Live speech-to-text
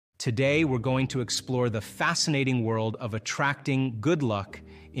Today, we're going to explore the fascinating world of attracting good luck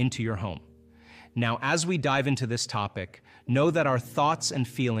into your home. Now, as we dive into this topic, know that our thoughts and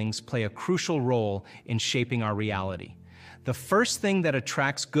feelings play a crucial role in shaping our reality. The first thing that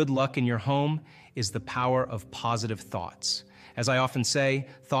attracts good luck in your home is the power of positive thoughts. As I often say,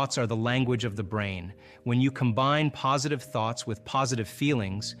 thoughts are the language of the brain. When you combine positive thoughts with positive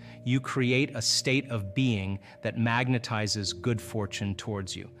feelings, you create a state of being that magnetizes good fortune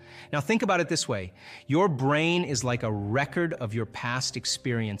towards you. Now think about it this way. Your brain is like a record of your past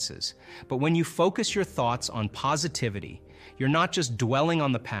experiences. But when you focus your thoughts on positivity, you're not just dwelling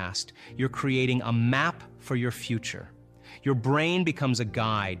on the past, you're creating a map for your future. Your brain becomes a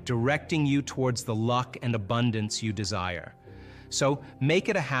guide, directing you towards the luck and abundance you desire. So make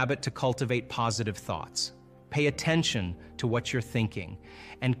it a habit to cultivate positive thoughts. Pay attention to what you're thinking,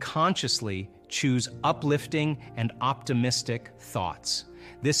 and consciously choose uplifting and optimistic thoughts.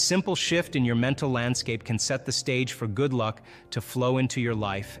 This simple shift in your mental landscape can set the stage for good luck to flow into your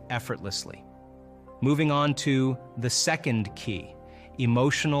life effortlessly. Moving on to the second key,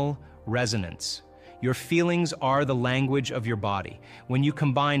 emotional resonance. Your feelings are the language of your body. When you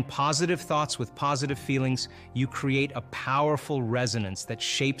combine positive thoughts with positive feelings, you create a powerful resonance that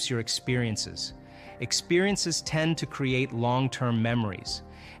shapes your experiences. Experiences tend to create long-term memories,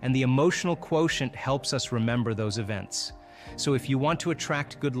 and the emotional quotient helps us remember those events. So if you want to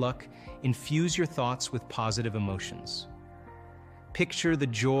attract good luck, infuse your thoughts with positive emotions. Picture the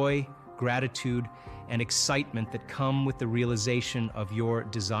joy, gratitude, and excitement that come with the realization of your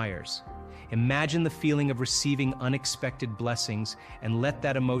desires. Imagine the feeling of receiving unexpected blessings and let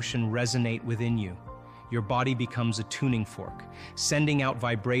that emotion resonate within you. Your body becomes a tuning fork, sending out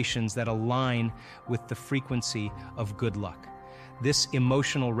vibrations that align with the frequency of good luck. This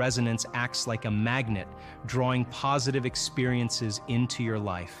emotional resonance acts like a magnet, drawing positive experiences into your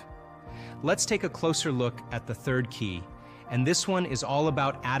life. Let's take a closer look at the third key, and this one is all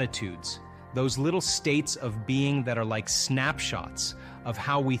about attitudes. Those little states of being that are like snapshots of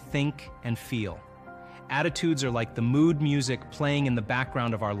how we think and feel. Attitudes are like the mood music playing in the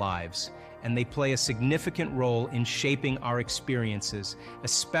background of our lives, and they play a significant role in shaping our experiences,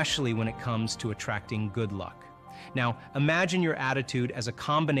 especially when it comes to attracting good luck. Now, imagine your attitude as a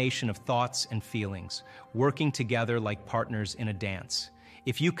combination of thoughts and feelings, working together like partners in a dance.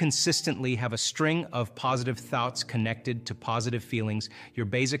 If you consistently have a string of positive thoughts connected to positive feelings, you're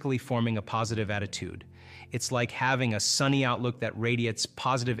basically forming a positive attitude. It's like having a sunny outlook that radiates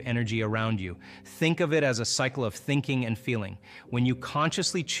positive energy around you. Think of it as a cycle of thinking and feeling. When you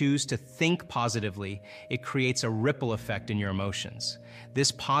consciously choose to think positively, it creates a ripple effect in your emotions.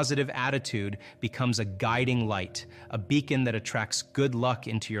 This positive attitude becomes a guiding light, a beacon that attracts good luck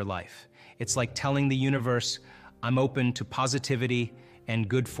into your life. It's like telling the universe, I'm open to positivity and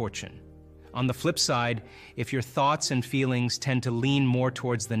good fortune. On the flip side, if your thoughts and feelings tend to lean more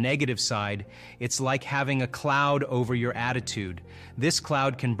towards the negative side, it's like having a cloud over your attitude. This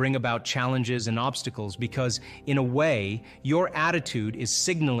cloud can bring about challenges and obstacles because, in a way, your attitude is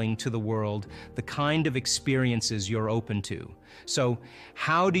signaling to the world the kind of experiences you're open to. So,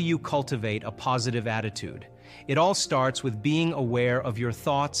 how do you cultivate a positive attitude? It all starts with being aware of your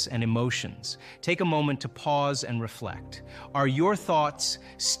thoughts and emotions. Take a moment to pause and reflect. Are your thoughts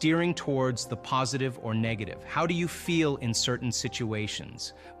steering towards the positive or negative? How do you feel in certain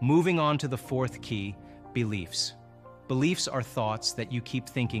situations? Moving on to the fourth key, beliefs. Beliefs are thoughts that you keep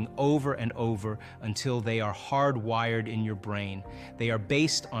thinking over and over until they are hardwired in your brain. They are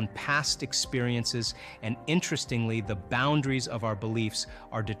based on past experiences, and interestingly, the boundaries of our beliefs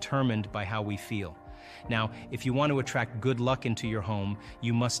are determined by how we feel. Now, if you want to attract good luck into your home,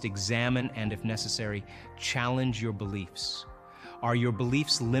 you must examine and, if necessary, challenge your beliefs. Are your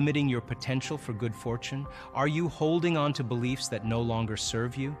beliefs limiting your potential for good fortune? Are you holding on to beliefs that no longer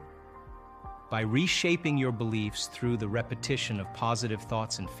serve you? By reshaping your beliefs through the repetition of positive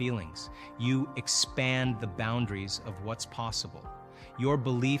thoughts and feelings, you expand the boundaries of what's possible. Your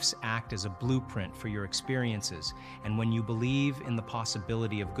beliefs act as a blueprint for your experiences, and when you believe in the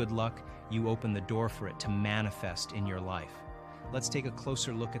possibility of good luck, you open the door for it to manifest in your life. Let's take a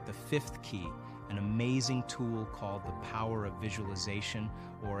closer look at the fifth key, an amazing tool called the power of visualization,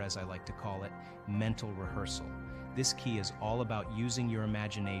 or as I like to call it, mental rehearsal. This key is all about using your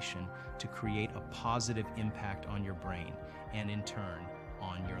imagination to create a positive impact on your brain and, in turn,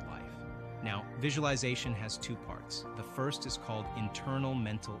 on your life. Now, visualization has two parts. The first is called internal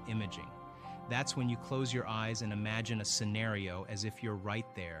mental imaging. That's when you close your eyes and imagine a scenario as if you're right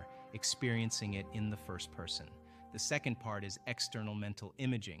there, experiencing it in the first person. The second part is external mental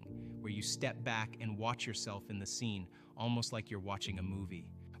imaging, where you step back and watch yourself in the scene, almost like you're watching a movie.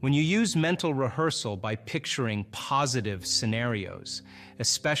 When you use mental rehearsal by picturing positive scenarios,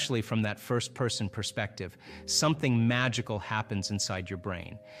 especially from that first-person perspective, something magical happens inside your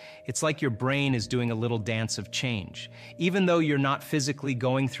brain. It's like your brain is doing a little dance of change. Even though you're not physically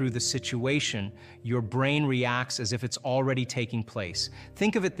going through the situation, your brain reacts as if it's already taking place.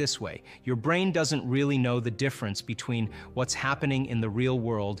 Think of it this way: your brain doesn't really know the difference between what's happening in the real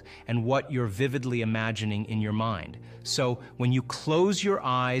world and what you're vividly imagining in your mind. So when you close your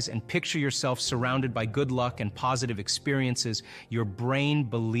eyes and picture yourself surrounded by good luck and positive experiences, your brain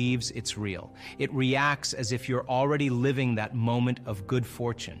believes it's real. It reacts as if you're already living that moment of good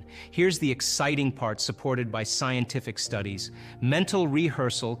fortune. Here's the exciting part, supported by scientific studies. Mental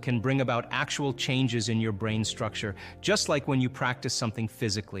rehearsal can bring about actual changes in your brain structure, just like when you practice something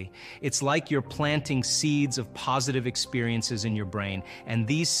physically. It's like you're planting seeds of positive experiences in your brain, and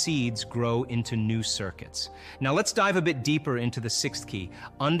these seeds grow into new circuits. Now let's dive a bit deeper into the sixth key: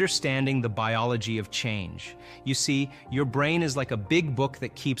 understanding the biology of change. You see, your brain is like a big book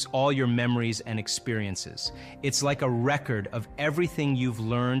that keeps all your memories and experiences. It's like a record of everything you've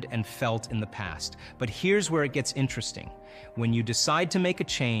learned and felt in the past. But here's where it gets interesting. When you decide to make a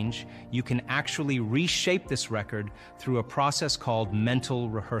change, you can actually reshape this record through a process called mental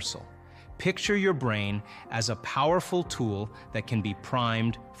rehearsal. Picture your brain as a powerful tool that can be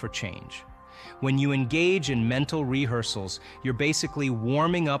primed for change. When you engage in mental rehearsals, you're basically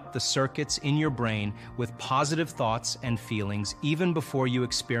warming up the circuits in your brain with positive thoughts and feelings even before you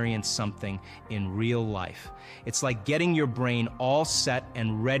experience something in real life. It's like getting your brain all set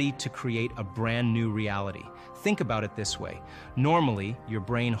and ready to create a brand new reality. Think about it this way. Normally, your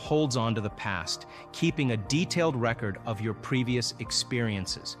brain holds on to the past, keeping a detailed record of your previous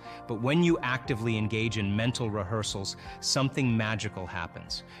experiences. But when you actively engage in mental rehearsals, something magical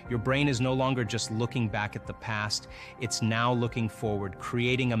happens. Your brain is no longer just looking back at the past, it's now looking forward,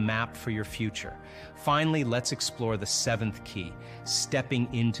 creating a map for your future. Finally, let's explore the seventh key: stepping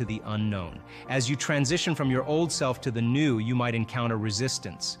into the unknown. As you transition from your old self to the new, you might encounter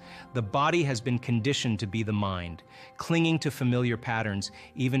resistance. The body has been conditioned to be the mind, clinging to familiar patterns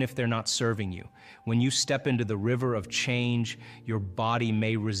even if they're not serving you. When you step into the river of change, your body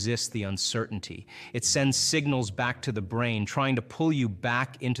may resist the uncertainty. It sends signals back to the brain, trying to pull you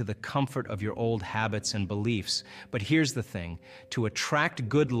back into the comfort of your old habits and beliefs. But here's the thing: to attract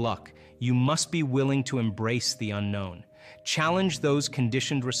good luck, you must be willing to embrace the unknown. Challenge those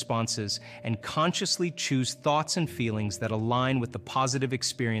conditioned responses and consciously choose thoughts and feelings that align with the positive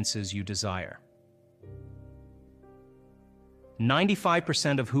experiences you desire.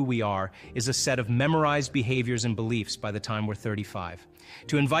 95% of who we are is a set of memorized behaviors and beliefs by the time we're 35.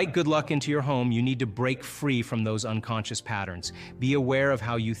 To invite good luck into your home, you need to break free from those unconscious patterns. Be aware of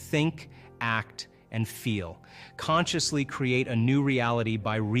how you think, act, and feel. Consciously create a new reality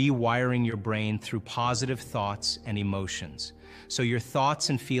by rewiring your brain through positive thoughts and emotions. So your thoughts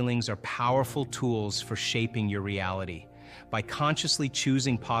and feelings are powerful tools for shaping your reality. By consciously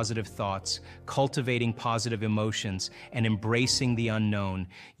choosing positive thoughts, cultivating positive emotions, and embracing the unknown,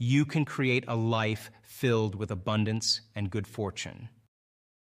 you can create a life filled with abundance and good fortune.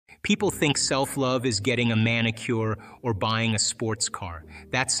 People think self-love is getting a manicure or buying a sports car.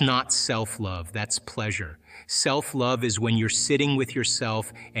 That's not self-love, that's pleasure. Self-love is when you're sitting with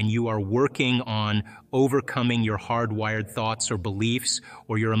yourself and you are working on overcoming your hardwired thoughts or beliefs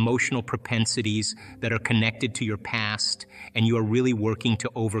or your emotional propensities that are connected to your past, and you are really working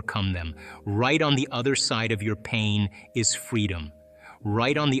to overcome them. Right on the other side of your pain is freedom.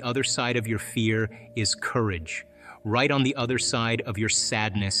 Right on the other side of your fear is courage. Right on the other side of your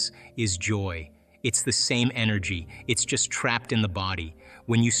sadness is joy. It's the same energy, it's just trapped in the body.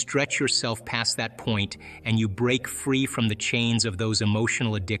 When you stretch yourself past that point and you break free from the chains of those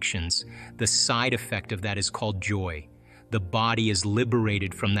emotional addictions, the side effect of that is called joy. The body is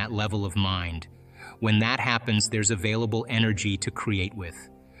liberated from that level of mind. When that happens, there's available energy to create with.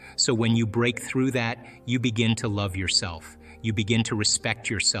 So when you break through that, you begin to love yourself. You begin to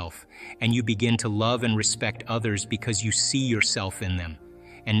respect yourself, and you begin to love and respect others because you see yourself in them.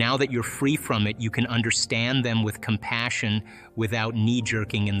 And now that you're free from it, you can understand them with compassion without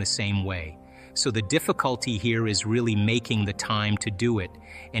knee-jerking in the same way. So the difficulty here is really making the time to do it.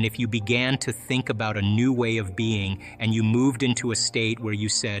 And if you began to think about a new way of being and you moved into a state where you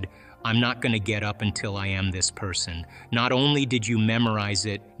said, I'm not going to get up until I am this person. Not only did you memorize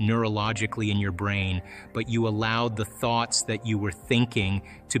it neurologically in your brain, but you allowed the thoughts that you were thinking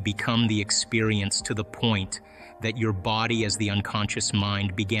to become the experience to the point that your body as the unconscious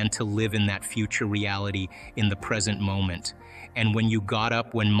mind began to live in that future reality in the present moment. And when you got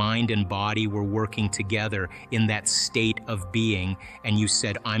up, when mind and body were working together in that state of being, and you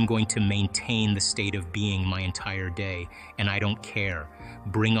said, I'm going to maintain the state of being my entire day, and I don't care.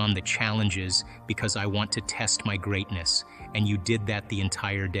 Bring on the challenges because I want to test my greatness. And you did that the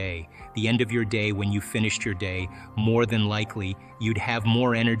entire day. The end of your day, when you finished your day, more than likely, you'd have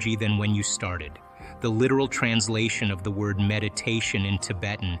more energy than when you started. The literal translation of the word meditation in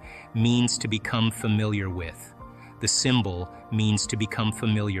Tibetan means to become familiar with. The symbol means to become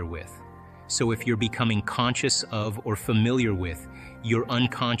familiar with. So if you're becoming conscious of or familiar with your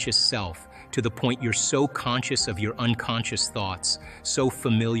unconscious self, to the point you're so conscious of your unconscious thoughts, so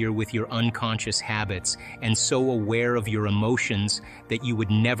familiar with your unconscious habits, and so aware of your emotions that you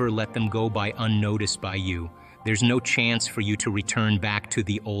would never let them go by unnoticed by you, there's no chance for you to return back to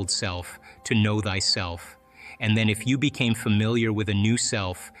the old self, to know thyself. And then if you became familiar with a new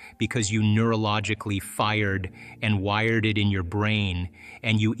self because you neurologically fired and wired it in your brain,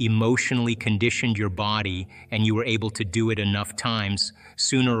 and you emotionally conditioned your body, and you were able to do it enough times,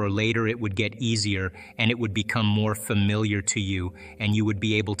 sooner or later it would get easier and it would become more familiar to you, and you would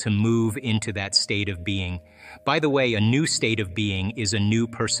be able to move into that state of being. By the way, a new state of being is a new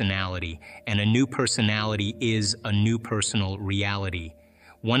personality, and a new personality is a new personal reality.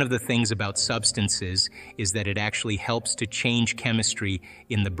 One of the things about substances is that it actually helps to change chemistry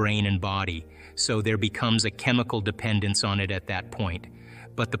in the brain and body, so there becomes a chemical dependence on it at that point.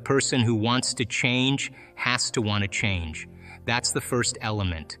 But the person who wants to change has to want to change. That's the first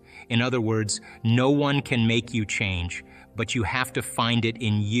element. In other words, no one can make you change, but you have to find it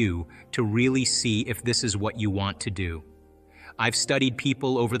in you to really see if this is what you want to do. I've studied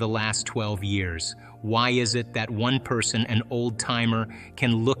people over the last 12 years. Why is it that one person, an old-timer,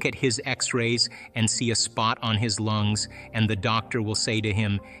 can look at his x-rays and see a spot on his lungs, and the doctor will say to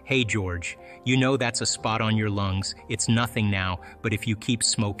him, "Hey George, you know that's a spot on your lungs. It's nothing now, but if you keep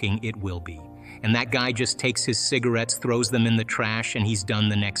smoking, it will be." And that guy just takes his cigarettes, throws them in the trash, and he's done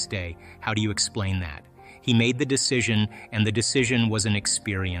the next day. How do you explain that? He made the decision, and the decision was an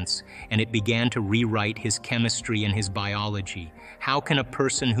experience, and it began to rewrite his chemistry and his biology. How can a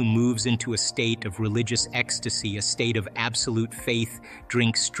person who moves into a state of religious ecstasy, a state of absolute faith,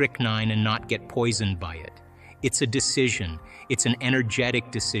 drink strychnine and not get poisoned by it? It's a decision. It's an energetic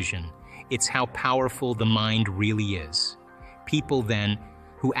decision. It's how powerful the mind really is. People then,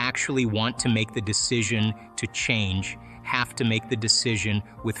 who actually want to make the decision to change, have to make the decision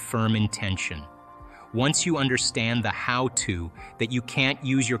with firm intention. Once you understand the how-to, that you can't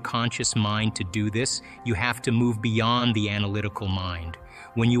use your conscious mind to do this, you have to move beyond the analytical mind.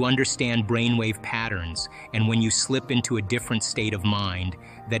 When you understand brainwave patterns, and when you slip into a different state of mind,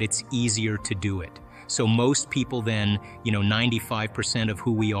 that it's easier to do it. So most people then, 95% of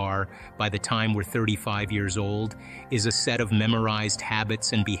who we are by the time we're 35 years old is a set of memorized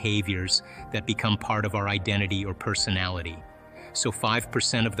habits and behaviors that become part of our identity or personality. So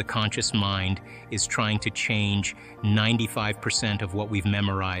 5% of the conscious mind is trying to change 95% of what we've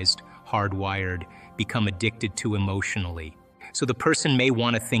memorized, hardwired, become addicted to emotionally. So the person may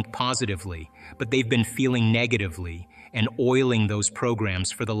want to think positively, but they've been feeling negatively and oiling those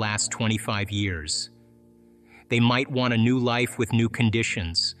programs for the last 25 years. They might want a new life with new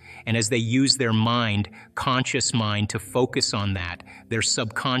conditions, and as they use their mind, conscious mind, to focus on that, their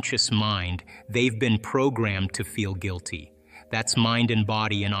subconscious mind, they've been programmed to feel guilty. That's mind and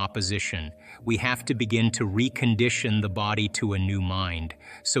body in opposition. We have to begin to recondition the body to a new mind.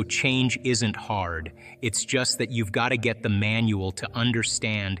 So change isn't hard. It's just that you've got to get the manual to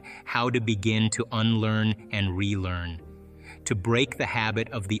understand how to begin to unlearn and relearn, to break the habit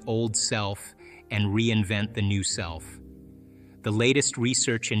of the old self and reinvent the new self. The latest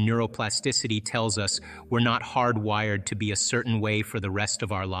research in neuroplasticity tells us we're not hardwired to be a certain way for the rest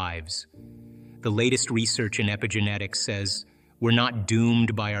of our lives. The latest research in epigenetics says we're not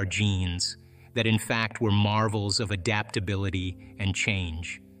doomed by our genes, that in fact we're marvels of adaptability and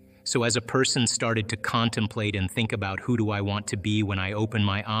change. So as a person started to contemplate and think about who do I want to be when I open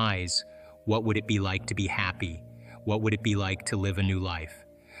my eyes, what would it be like to be happy? What would it be like to live a new life?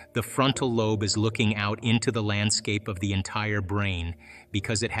 The frontal lobe is looking out into the landscape of the entire brain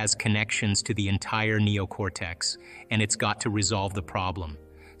because it has connections to the entire neocortex, and it's got to resolve the problem.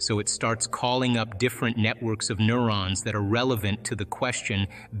 So it starts calling up different networks of neurons that are relevant to the question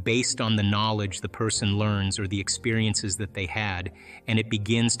based on the knowledge the person learns or the experiences that they had, and it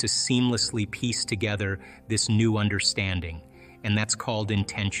begins to seamlessly piece together this new understanding, and that's called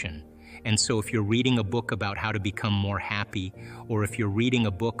intention. And so if you're reading a book about how to become more happy, or if you're reading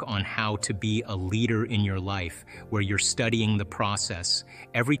a book on how to be a leader in your life, where you're studying the process,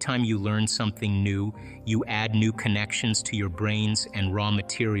 every time you learn something new, you add new connections to your brains and raw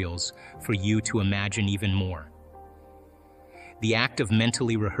materials for you to imagine even more. The act of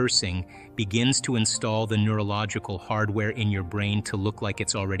mentally rehearsing begins to install the neurological hardware in your brain to look like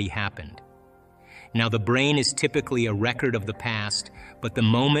it's already happened. Now, the brain is typically a record of the past, but the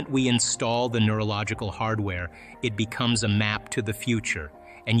moment we install the neurological hardware, it becomes a map to the future.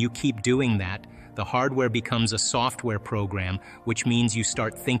 And you keep doing that, the hardware becomes a software program, which means you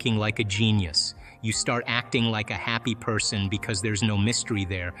start thinking like a genius. You start acting like a happy person because there's no mystery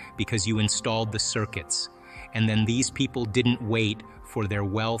there, because you installed the circuits. And then these people didn't wait for their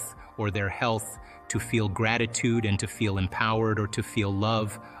wealth or their health to feel gratitude and to feel empowered or to feel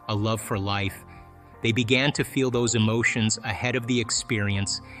love, a love for life. They began to feel those emotions ahead of the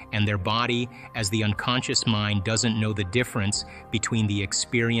experience, and their body, as the unconscious mind doesn't know the difference between the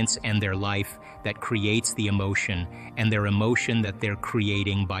experience and their life that creates the emotion and their emotion that they're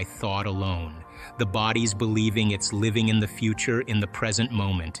creating by thought alone. The body's believing it's living in the future in the present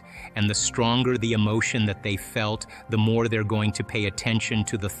moment, and the stronger the emotion that they felt, the more they're going to pay attention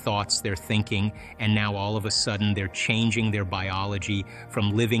to the thoughts they're thinking, and now all of a sudden they're changing their biology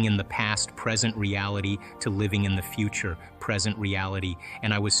from living in the past present reality to living in the future present reality.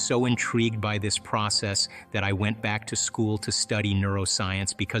 And I was so intrigued by this process that I went back to school to study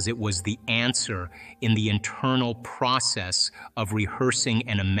neuroscience, because it was the answer in the internal process of rehearsing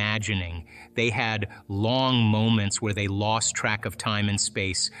and imagining. They had long moments where they lost track of time and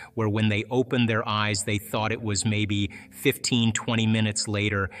space, where when they opened their eyes, they thought it was maybe 15, 20 minutes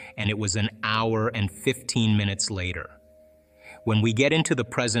later, and it was an hour and 15 minutes later. When we get into the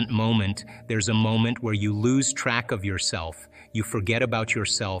present moment, there's a moment where you lose track of yourself, you forget about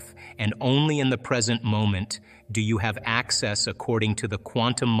yourself, and only in the present moment do you have access, according to the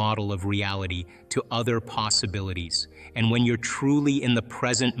quantum model of reality, to other possibilities. And when you're truly in the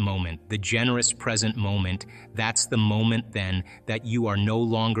present moment, the generous present moment, that's the moment then that you are no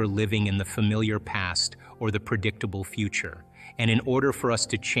longer living in the familiar past or the predictable future. And in order for us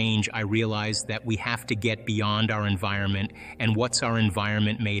to change, I realized that we have to get beyond our environment. And what's our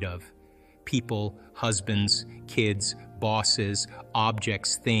environment made of? People, husbands, kids, bosses,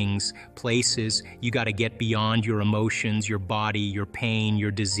 objects, things, places. You got to get beyond your emotions, your body, your pain,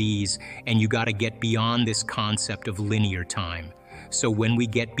 your disease, and you got to get beyond this concept of linear time. So when we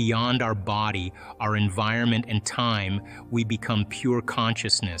get beyond our body, our environment and time, we become pure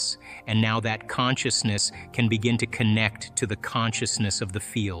consciousness. And now that consciousness can begin to connect to the consciousness of the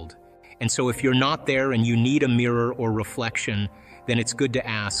field. And so if you're not there and you need a mirror or reflection, then it's good to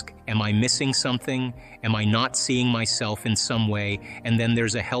ask, am I missing something? Am I not seeing myself in some way? And then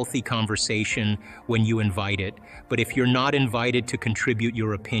there's a healthy conversation when you invite it. But if you're not invited to contribute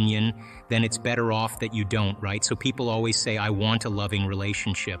your opinion, then it's better off that you don't, right? So people always say, I want a loving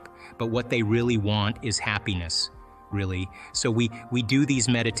relationship, but what they really want is happiness. Really. So we do these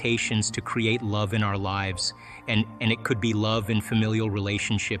meditations to create love in our lives, and it could be love in familial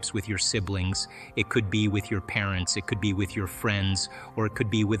relationships with your siblings, it could be with your parents, it could be with your friends, or it could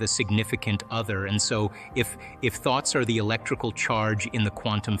be with a significant other. And so if thoughts are the electrical charge in the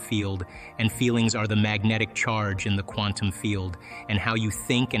quantum field, and feelings are the magnetic charge in the quantum field, and how you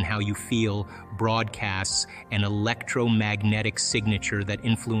think and how you feel broadcasts an electromagnetic signature that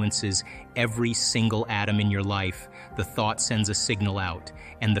influences every single atom in your life, the thought sends a signal out,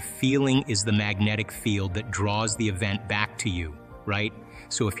 and the feeling is the magnetic field that draws the event back to you, right?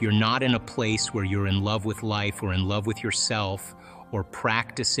 So if you're not in a place where you're in love with life or in love with yourself, or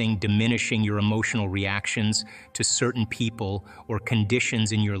practicing diminishing your emotional reactions to certain people or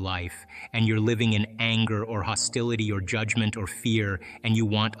conditions in your life, and you're living in anger or hostility or judgment or fear, and you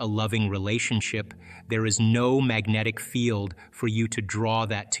want a loving relationship, there is no magnetic field for you to draw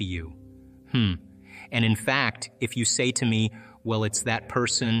that to you. And in fact, if you say to me, well, it's that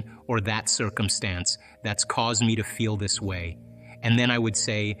person or that circumstance that's caused me to feel this way, and then I would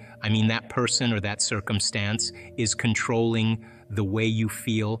say, I mean, that person or that circumstance is controlling the way you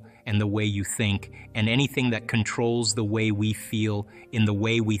feel and the way you think, and anything that controls the way we feel in the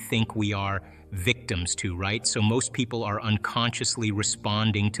way we think we are victims to, right? So most people are unconsciously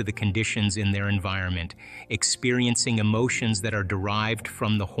responding to the conditions in their environment, experiencing emotions that are derived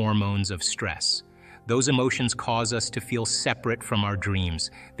from the hormones of stress. Those emotions cause us to feel separate from our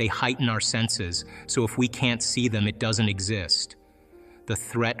dreams. They heighten our senses, so if we can't see them, it doesn't exist. The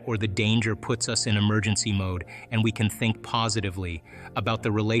threat or the danger puts us in emergency mode, and we can think positively about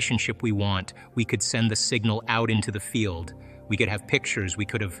the relationship we want. We could send the signal out into the field. We could have pictures, we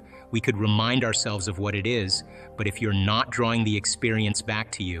could remind ourselves of what it is, but if you're not drawing the experience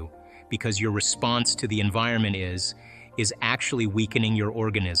back to you, because your response to the environment is actually weakening your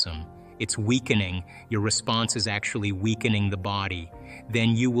organism, it's weakening, your response is actually weakening the body, then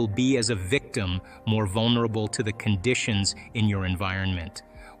you will be, as a victim, more vulnerable to the conditions in your environment.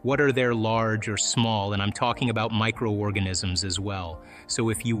 Whether they're large or small, and I'm talking about microorganisms as well. So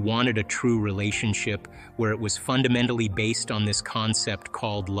if you wanted a true relationship where it was fundamentally based on this concept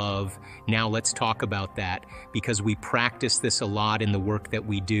called love, now let's talk about that, because we practice this a lot in the work that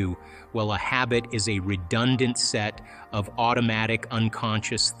we do. Well, a habit is a redundant set of automatic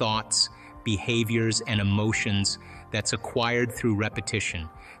unconscious thoughts, behaviors, and emotions that's acquired through repetition.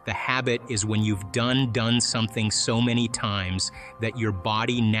 The habit is when you've done something so many times that your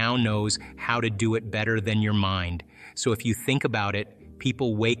body now knows how to do it better than your mind. So if you think about it,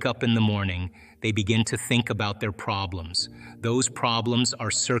 people wake up in the morning, they begin to think about their problems. Those problems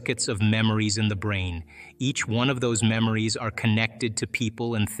are circuits of memories in the brain. Each one of those memories are connected to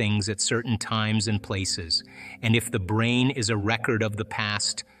people and things at certain times and places. And if the brain is a record of the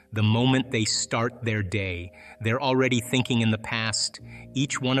past, the moment they start their day, they're already thinking in the past.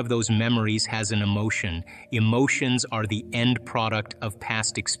 Each one of those memories has an emotion. Emotions are the end product of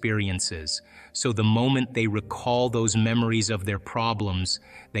past experiences. So the moment they recall those memories of their problems,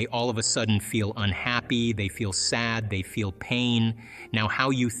 they all of a sudden feel unhappy, they feel sad, they feel pain. Now, how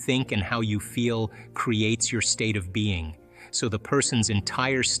you think and how you feel creates your state of being. So the person's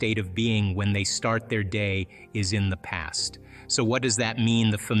entire state of being when they start their day is in the past. So what does that mean?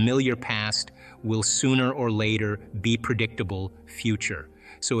 The familiar past will sooner or later be predictable future.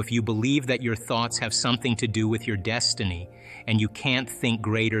 So if you believe that your thoughts have something to do with your destiny, and you can't think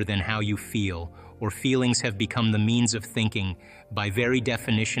greater than how you feel, or feelings have become the means of thinking by very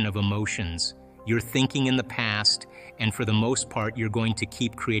definition of emotions, you're thinking in the past, and for the most part, you're going to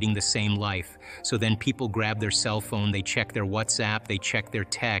keep creating the same life. So then people grab their cell phone, they check their WhatsApp, they check their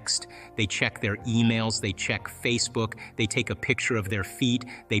text, they check their emails, they check Facebook, they take a picture of their feet,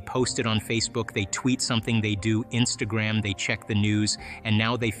 they post it on Facebook, they tweet something, they do Instagram, they check the news, and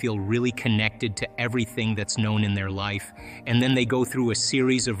now they feel really connected to everything that's known in their life. And then they go through a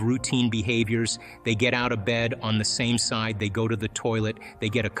series of routine behaviors. They get out of bed on the same side, they go to the toilet, they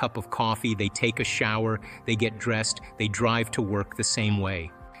get a cup of coffee, they take a shower, they get dressed, they drive to work the same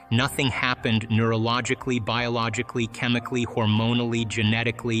way. Nothing happened neurologically, biologically, chemically, hormonally,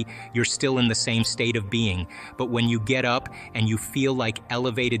 genetically. You're still in the same state of being. But when you get up and you feel like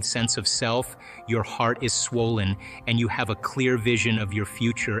elevated sense of self, your heart is swollen and you have a clear vision of your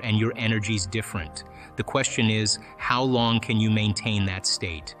future and your energy's different. The question is, how long can you maintain that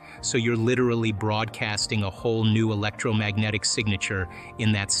state? So you're literally broadcasting a whole new electromagnetic signature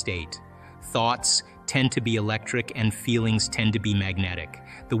in that state. Thoughts tend to be electric and feelings tend to be magnetic.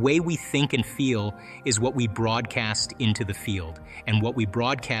 The way we think and feel is what we broadcast into the field, and what we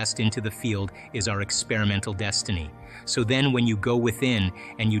broadcast into the field is our experimental destiny. So then when you go within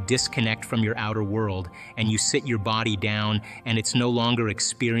and you disconnect from your outer world and you sit your body down and it's no longer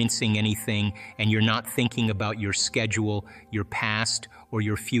experiencing anything and you're not thinking about your schedule, your past, or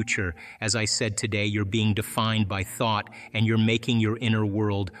your future, as I said today, you're being defined by thought and you're making your inner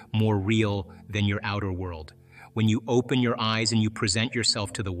world more real than your outer world. When you open your eyes and you present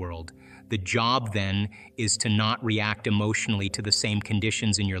yourself to the world, the job then is to not react emotionally to the same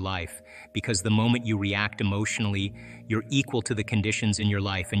conditions in your life, because the moment you react emotionally, you're equal to the conditions in your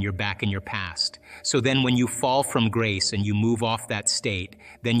life and you're back in your past. So then when you fall from grace and you move off that state,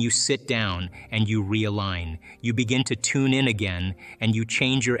 then you sit down and you realign. You begin to tune in again and you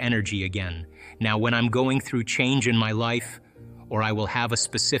change your energy again. Now, when I'm going through change in my life, or I will have a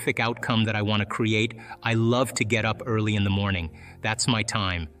specific outcome that I want to create, I love to get up early in the morning. That's my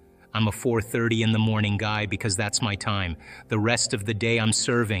time. I'm a 4:30 in the morning guy because that's my time. The rest of the day I'm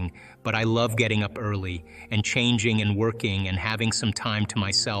serving, but I love getting up early and changing and working and having some time to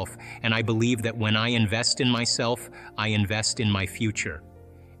myself. And I believe that when I invest in myself, I invest in my future.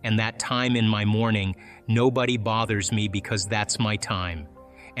 And that time in my morning, nobody bothers me because that's my time.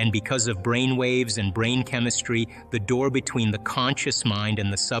 And because of brain waves and brain chemistry, the door between the conscious mind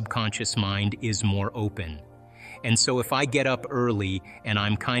and the subconscious mind is more open. And so if I get up early and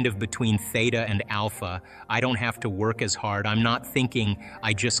I'm kind of between theta and alpha, I don't have to work as hard. I'm not thinking,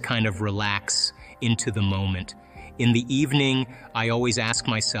 I just kind of relax into the moment. In the evening, I always ask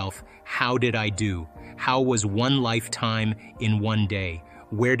myself, how did I do? How was one lifetime in one day?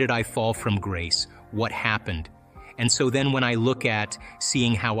 Where did I fall from grace? What happened? And so then when I look at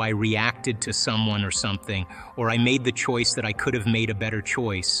seeing how I reacted to someone or something, or I made the choice that I could have made a better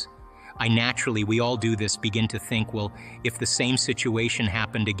choice, We all do this, begin to think, well, if the same situation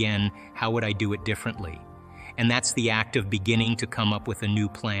happened again, how would I do it differently? And that's the act of beginning to come up with a new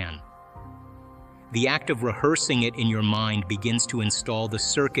plan. The act of rehearsing it in your mind begins to install the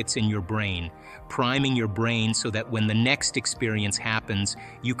circuits in your brain, priming your brain so that when the next experience happens,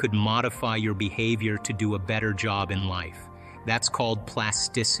 you could modify your behavior to do a better job in life. That's called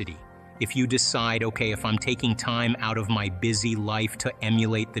plasticity. If you decide, okay, if I'm taking time out of my busy life to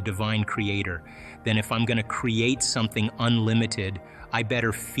emulate the divine creator, then if I'm going to create something unlimited, I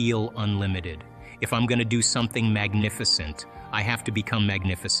better feel unlimited. If I'm going to do something magnificent, I have to become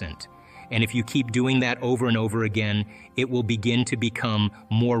magnificent. And if you keep doing that over and over again, it will begin to become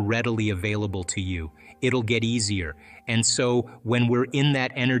more readily available to you. It'll get easier. And so when we're in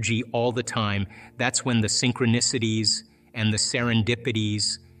that energy all the time, that's when the synchronicities and the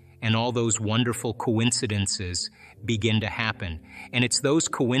serendipities and all those wonderful coincidences begin to happen. And it's those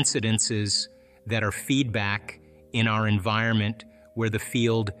coincidences that are feedback in our environment where the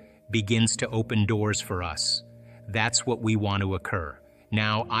field begins to open doors for us. That's what we want to occur.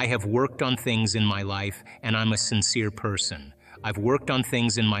 Now, I have worked on things in my life, and I'm a sincere person. I've worked on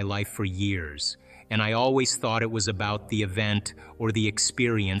things in my life for years, and I always thought it was about the event or the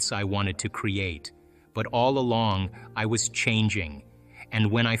experience I wanted to create. But all along, I was changing.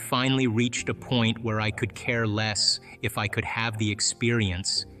 And when I finally reached a point where I could care less if I could have the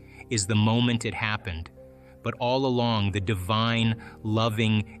experience, is the moment it happened. But all along, the divine,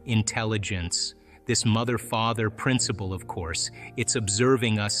 loving intelligence, this mother-father principle, of course, it's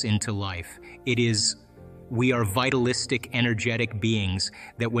observing us into life. We are vitalistic, energetic beings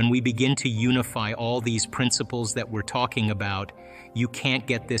that when we begin to unify all these principles that we're talking about, you can't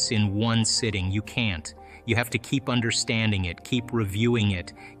get this in one sitting. You can't. You have to keep understanding it, keep reviewing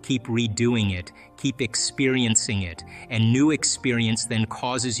it, keep redoing it, keep experiencing it. And new experience then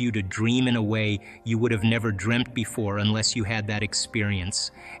causes you to dream in a way you would have never dreamt before unless you had that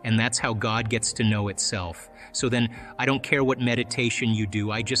experience. And that's how God gets to know itself. So then I don't care what meditation you do,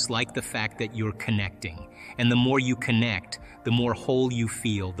 I just like the fact that you're connecting. And the more you connect, the more whole you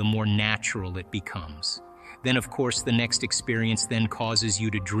feel, the more natural it becomes. Then, of course, the next experience then causes you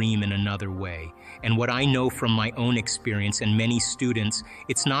to dream in another way. And what I know from my own experience and many students,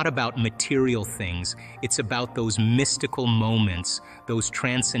 it's not about material things. It's about those mystical moments, those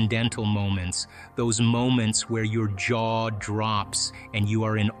transcendental moments, those moments where your jaw drops and you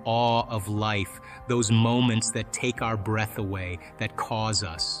are in awe of life, those moments that take our breath away, that cause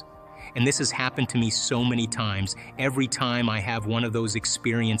us. And this has happened to me so many times. Every time I have one of those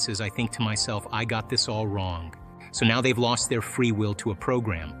experiences, I think to myself, I got this all wrong. So now they've lost their free will to a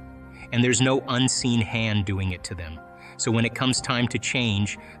program. And there's no unseen hand doing it to them. So when it comes time to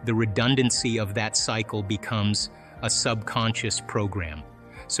change, the redundancy of that cycle becomes a subconscious program.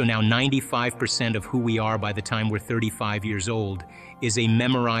 So now 95% of who we are by the time we're 35 years old is a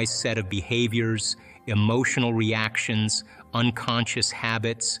memorized set of behaviors, emotional reactions, unconscious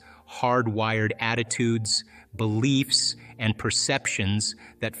habits, hardwired attitudes, beliefs, and perceptions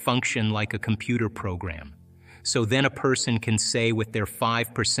that function like a computer program. So then a person can say with their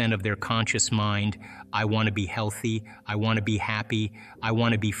 5% of their conscious mind, I want to be healthy, I want to be happy, I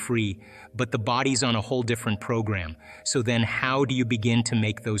want to be free, but the body's on a whole different program. So then how do you begin to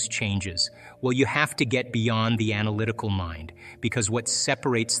make those changes? Well, you have to get beyond the analytical mind, because what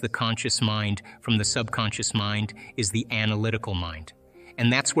separates the conscious mind from the subconscious mind is the analytical mind.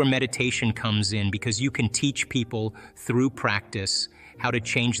 And that's where meditation comes in, because you can teach people through practice how to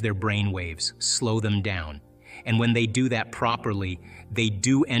change their brain waves, slow them down. And when they do that properly, they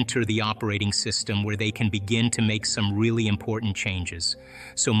do enter the operating system where they can begin to make some really important changes.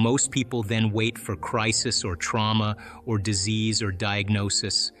 So most people then wait for crisis or trauma or disease or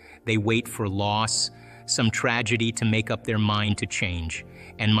diagnosis. They wait for loss, some tragedy to make up their mind to change.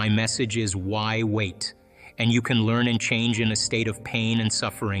 And my message is, why wait? And you can learn and change in a state of pain and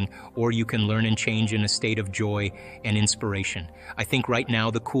suffering, or you can learn and change in a state of joy and inspiration. I think right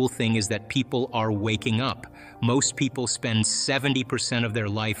now the cool thing is that people are waking up. Most people spend 70% of their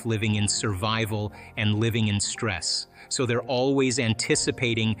life living in survival and living in stress. So they're always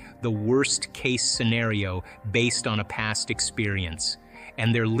anticipating the worst case scenario based on a past experience.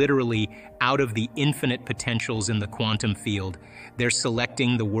 And they're literally out of the infinite potentials in the quantum field. They're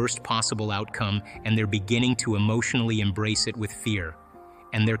selecting the worst possible outcome, and they're beginning to emotionally embrace it with fear.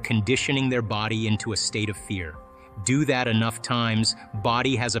 And they're conditioning their body into a state of fear. Do that enough times,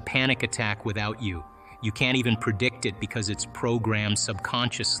 body has a panic attack without you. You can't even predict it because it's programmed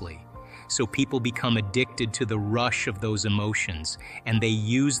subconsciously. So people become addicted to the rush of those emotions, and they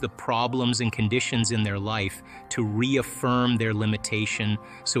use the problems and conditions in their life to reaffirm their limitation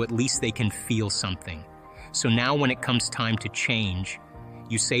so at least they can feel something. So now when it comes time to change,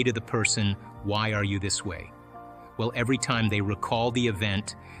 you say to the person, "Why are you this way?" Well, every time they recall the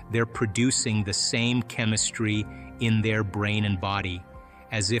event, they're producing the same chemistry in their brain and body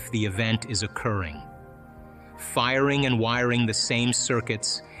as if the event is occurring, firing and wiring the same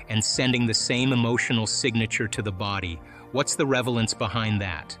circuits and sending the same emotional signature to the body. What's the relevance behind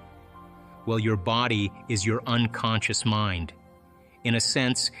that? Well, your body is your unconscious mind. In a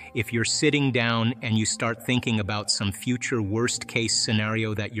sense, if you're sitting down and you start thinking about some future worst-case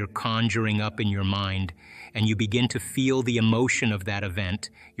scenario that you're conjuring up in your mind, and you begin to feel the emotion of that event,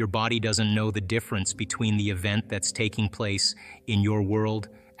 your body doesn't know the difference between the event that's taking place in your world,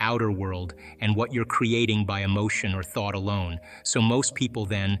 outer world, and what you're creating by emotion or thought alone. So most people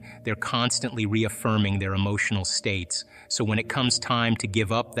then, they're constantly reaffirming their emotional states. So when it comes time to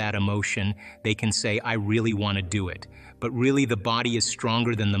give up that emotion, they can say, "I really want to do it." But really the body is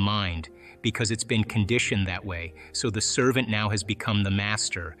stronger than the mind because it's been conditioned that way. So the servant now has become the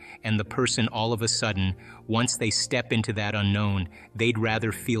master, and the person all of a sudden, once they step into that unknown, they'd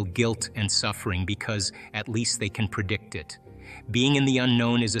rather feel guilt and suffering because at least they can predict it. Being in the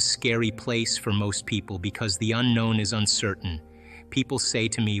unknown is a scary place for most people because the unknown is uncertain. People say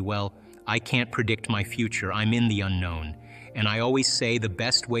to me, "Well, I can't predict my future, I'm in the unknown." And I always say the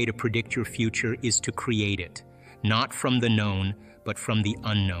best way to predict your future is to create it. Not from the known, but from the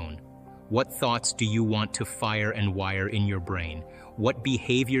unknown. What thoughts do you want to fire and wire in your brain? What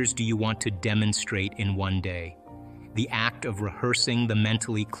behaviors do you want to demonstrate in one day? The act of rehearsing the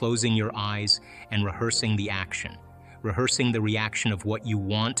mentally closing your eyes and rehearsing the action. Rehearsing the reaction of what you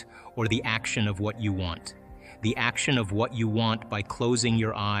want or the action of what you want. The action of what you want by closing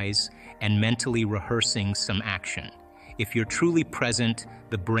your eyes and mentally rehearsing some action. If you're truly present,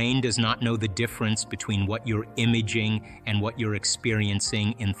 the brain does not know the difference between what you're imaging and what you're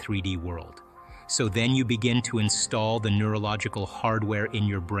experiencing in 3D world. So then you begin to install the neurological hardware in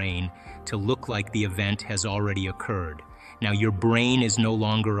your brain to look like the event has already occurred. Now your brain is no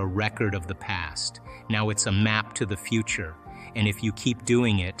longer a record of the past. Now it's a map to the future. And if you keep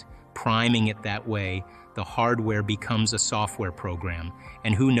doing it, priming it that way, the hardware becomes a software program.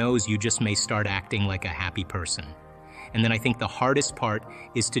 And who knows, you just may start acting like a happy person. And then I think the hardest part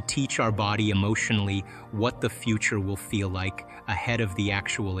is to teach our body emotionally what the future will feel like ahead of the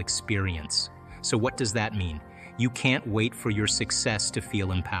actual experience. So what does that mean? You can't wait for your success to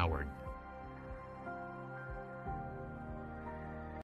feel empowered.